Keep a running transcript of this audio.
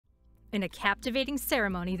In a captivating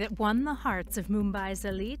ceremony that won the hearts of Mumbai's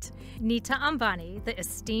elite, Nita Ambani, the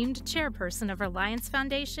esteemed chairperson of Reliance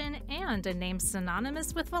Foundation and a name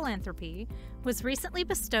synonymous with philanthropy, was recently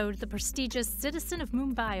bestowed the prestigious Citizen of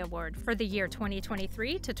Mumbai Award for the year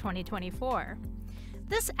 2023 to 2024.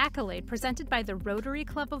 This accolade, presented by the Rotary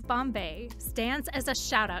Club of Bombay, stands as a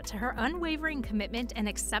shout-out to her unwavering commitment and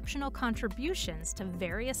exceptional contributions to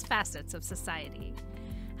various facets of society.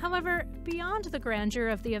 However, beyond the grandeur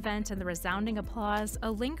of the event and the resounding applause, a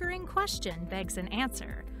lingering question begs an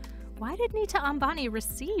answer. Why did Nita Ambani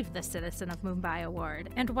receive the Citizen of Mumbai Award,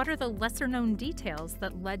 and what are the lesser-known details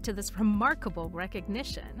that led to this remarkable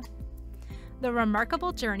recognition? The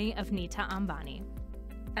remarkable journey of Nita Ambani.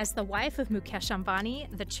 As the wife of Mukesh Ambani,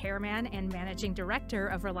 the chairman and managing director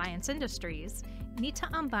of Reliance Industries, Nita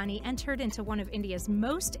Ambani entered into one of India's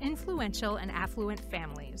most influential and affluent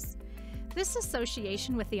families. This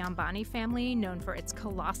association with the Ambani family, known for its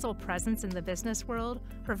colossal presence in the business world,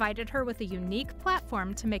 provided her with a unique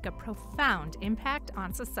platform to make a profound impact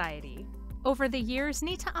on society. Over the years,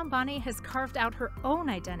 Nita Ambani has carved out her own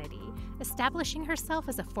identity, establishing herself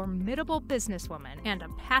as a formidable businesswoman and a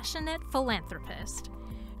passionate philanthropist.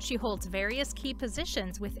 She holds various key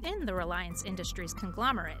positions within the Reliance Industries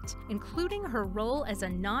conglomerate, including her role as a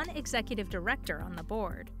non-executive director on the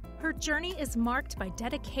board. Her journey is marked by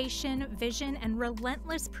dedication, vision, and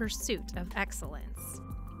relentless pursuit of excellence.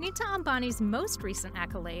 Nita Ambani's most recent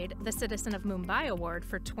accolade, the Citizen of Mumbai Award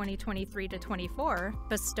for 2023-24,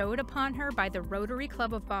 bestowed upon her by the Rotary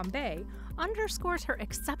Club of Bombay, underscores her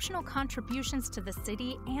exceptional contributions to the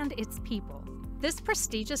city and its people. This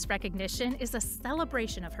prestigious recognition is a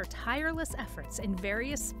celebration of her tireless efforts in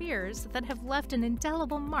various spheres that have left an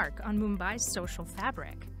indelible mark on Mumbai's social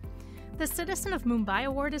fabric. The Citizen of Mumbai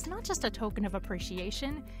Award is not just a token of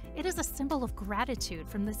appreciation, it is a symbol of gratitude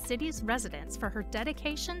from the city's residents for her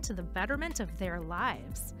dedication to the betterment of their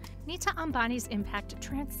lives. Nita Ambani's impact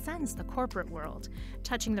transcends the corporate world,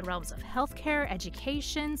 touching the realms of healthcare,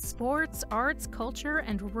 education, sports, arts, culture,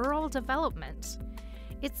 and rural development.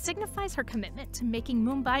 It signifies her commitment to making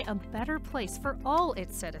Mumbai a better place for all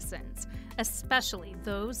its citizens, especially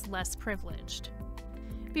those less privileged.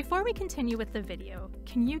 Before we continue with the video,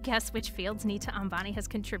 can you guess which fields Nita Ambani has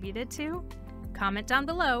contributed to? Comment down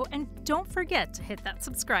below and don't forget to hit that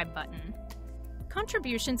subscribe button.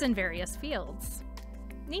 Contributions in various fields.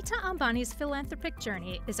 Nita Ambani's philanthropic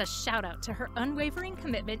journey is a shout-out to her unwavering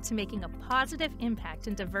commitment to making a positive impact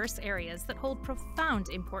in diverse areas that hold profound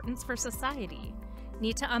importance for society.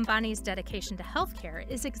 Nita Ambani's dedication to healthcare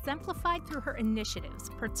is exemplified through her initiatives,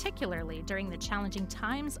 particularly during the challenging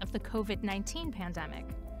times of the COVID-19 pandemic.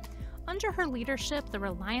 Under her leadership, the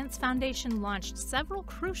Reliance Foundation launched several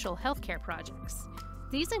crucial healthcare projects.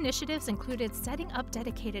 These initiatives included setting up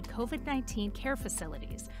dedicated COVID-19 care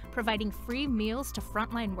facilities, providing free meals to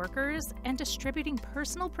frontline workers, and distributing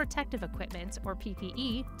personal protective equipment, or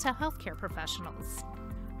PPE, to healthcare professionals.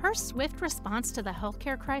 Her swift response to the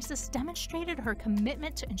healthcare crisis demonstrated her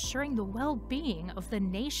commitment to ensuring the well-being of the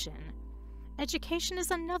nation. Education is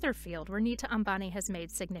another field where Nita Ambani has made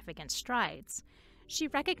significant strides. She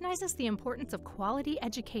recognizes the importance of quality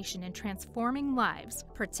education in transforming lives,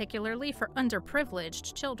 particularly for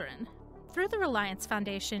underprivileged children. Through the Reliance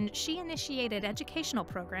Foundation, she initiated educational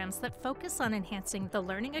programs that focus on enhancing the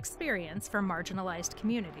learning experience for marginalized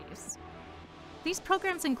communities. These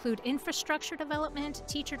programs include infrastructure development,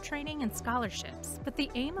 teacher training, and scholarships, with the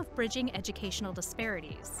aim of bridging educational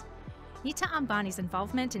disparities. Nita Ambani's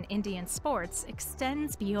involvement in Indian sports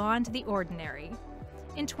extends beyond the ordinary.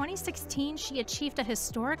 In 2016, she achieved a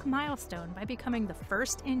historic milestone by becoming the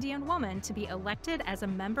first Indian woman to be elected as a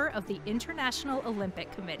member of the International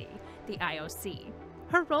Olympic Committee, the IOC.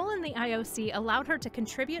 Her role in the IOC allowed her to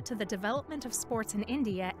contribute to the development of sports in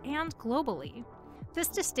India and globally. This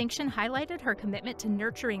distinction highlighted her commitment to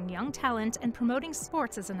nurturing young talent and promoting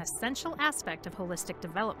sports as an essential aspect of holistic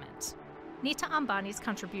development. Nita Ambani's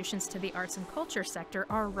contributions to the arts and culture sector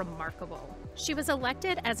are remarkable. She was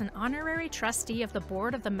elected as an honorary trustee of the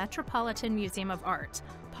board of the Metropolitan Museum of Art,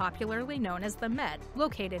 popularly known as the Met,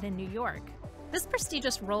 located in New York. This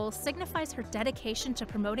prestigious role signifies her dedication to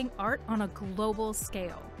promoting art on a global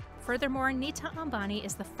scale. Furthermore, Nita Ambani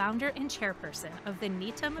is the founder and chairperson of the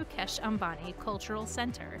Nita Mukesh Ambani Cultural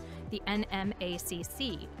Center, the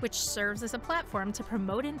NMACC, which serves as a platform to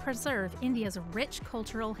promote and preserve India's rich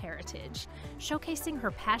cultural heritage, showcasing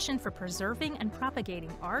her passion for preserving and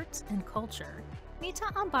propagating art and culture. Nita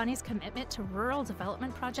Ambani's commitment to rural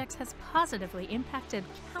development projects has positively impacted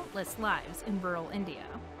countless lives in rural India.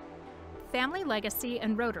 Family Legacy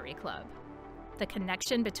and Rotary Club. The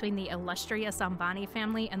connection between the illustrious Ambani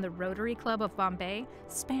family and the Rotary Club of Bombay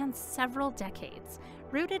spans several decades,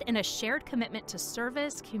 rooted in a shared commitment to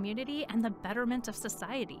service, community, and the betterment of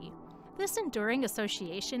society. This enduring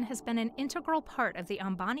association has been an integral part of the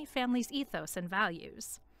Ambani family's ethos and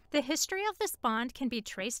values. The history of this bond can be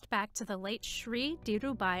traced back to the late Shri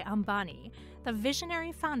Dhirubhai Ambani, the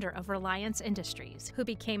visionary founder of Reliance Industries, who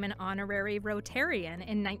became an honorary Rotarian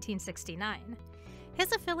in 1969.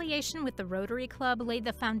 His affiliation with the Rotary Club laid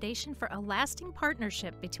the foundation for a lasting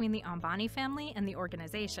partnership between the Ambani family and the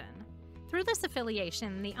organization. Through this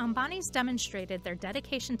affiliation, the Ambanis demonstrated their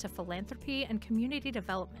dedication to philanthropy and community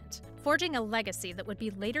development, forging a legacy that would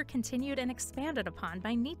be later continued and expanded upon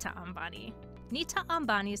by Nita Ambani. Nita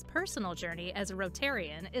Ambani's personal journey as a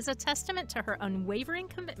Rotarian is a testament to her unwavering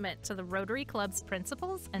commitment to the Rotary Club's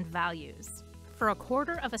principles and values. For a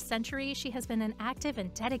quarter of a century, she has been an active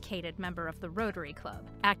and dedicated member of the Rotary Club,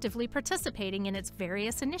 actively participating in its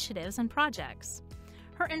various initiatives and projects.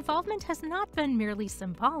 Her involvement has not been merely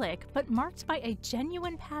symbolic, but marked by a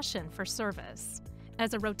genuine passion for service.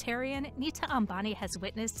 As a Rotarian, Nita Ambani has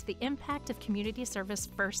witnessed the impact of community service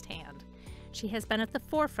firsthand. She has been at the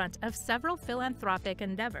forefront of several philanthropic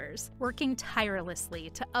endeavors, working tirelessly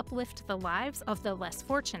to uplift the lives of the less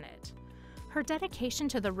fortunate. Her dedication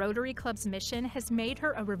to the Rotary Club's mission has made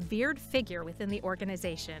her a revered figure within the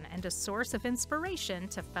organization and a source of inspiration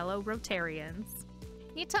to fellow Rotarians.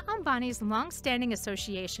 Nita Ambani's long-standing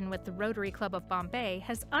association with the Rotary Club of Bombay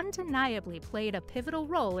has undeniably played a pivotal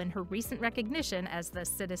role in her recent recognition as the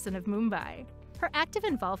Citizen of Mumbai. Her active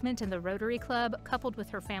involvement in the Rotary Club, coupled with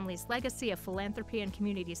her family's legacy of philanthropy and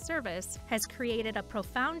community service, has created a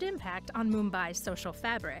profound impact on Mumbai's social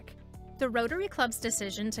fabric. The Rotary Club's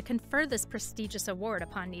decision to confer this prestigious award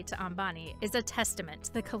upon Nita Ambani is a testament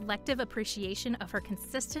to the collective appreciation of her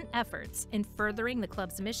consistent efforts in furthering the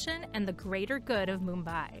club's mission and the greater good of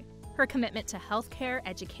Mumbai. Her commitment to healthcare,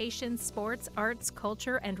 education, sports, arts,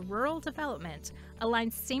 culture, and rural development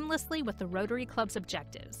aligns seamlessly with the Rotary Club's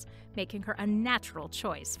objectives, making her a natural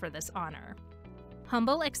choice for this honor.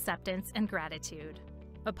 Humble acceptance and gratitude.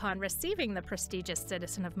 Upon receiving the prestigious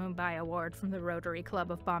Citizen of Mumbai Award from the Rotary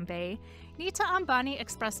Club of Bombay, Nita Ambani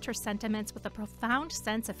expressed her sentiments with a profound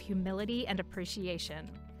sense of humility and appreciation.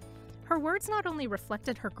 Her words not only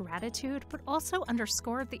reflected her gratitude, but also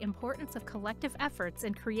underscored the importance of collective efforts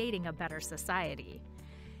in creating a better society.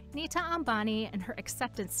 Nita Ambani, in her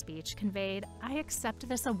acceptance speech, conveyed, "I accept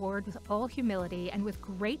this award with all humility and with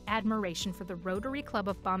great admiration for the Rotary Club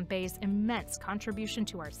of Bombay's immense contribution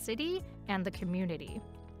to our city and the community."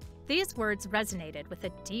 These words resonated with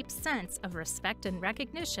a deep sense of respect and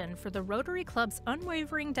recognition for the Rotary Club's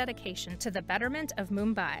unwavering dedication to the betterment of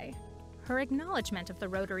Mumbai. Her acknowledgement of the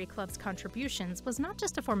Rotary Club's contributions was not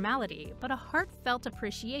just a formality, but a heartfelt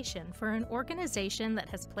appreciation for an organization that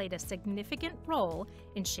has played a significant role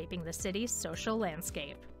in shaping the city's social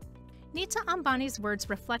landscape. Nita Ambani's words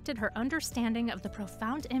reflected her understanding of the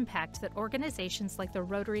profound impact that organizations like the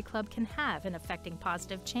Rotary Club can have in affecting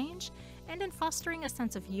positive change and in fostering a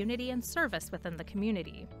sense of unity and service within the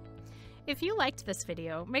community. If you liked this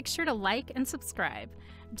video, make sure to like and subscribe.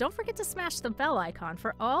 Don't forget to smash the bell icon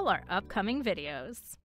for all our upcoming videos.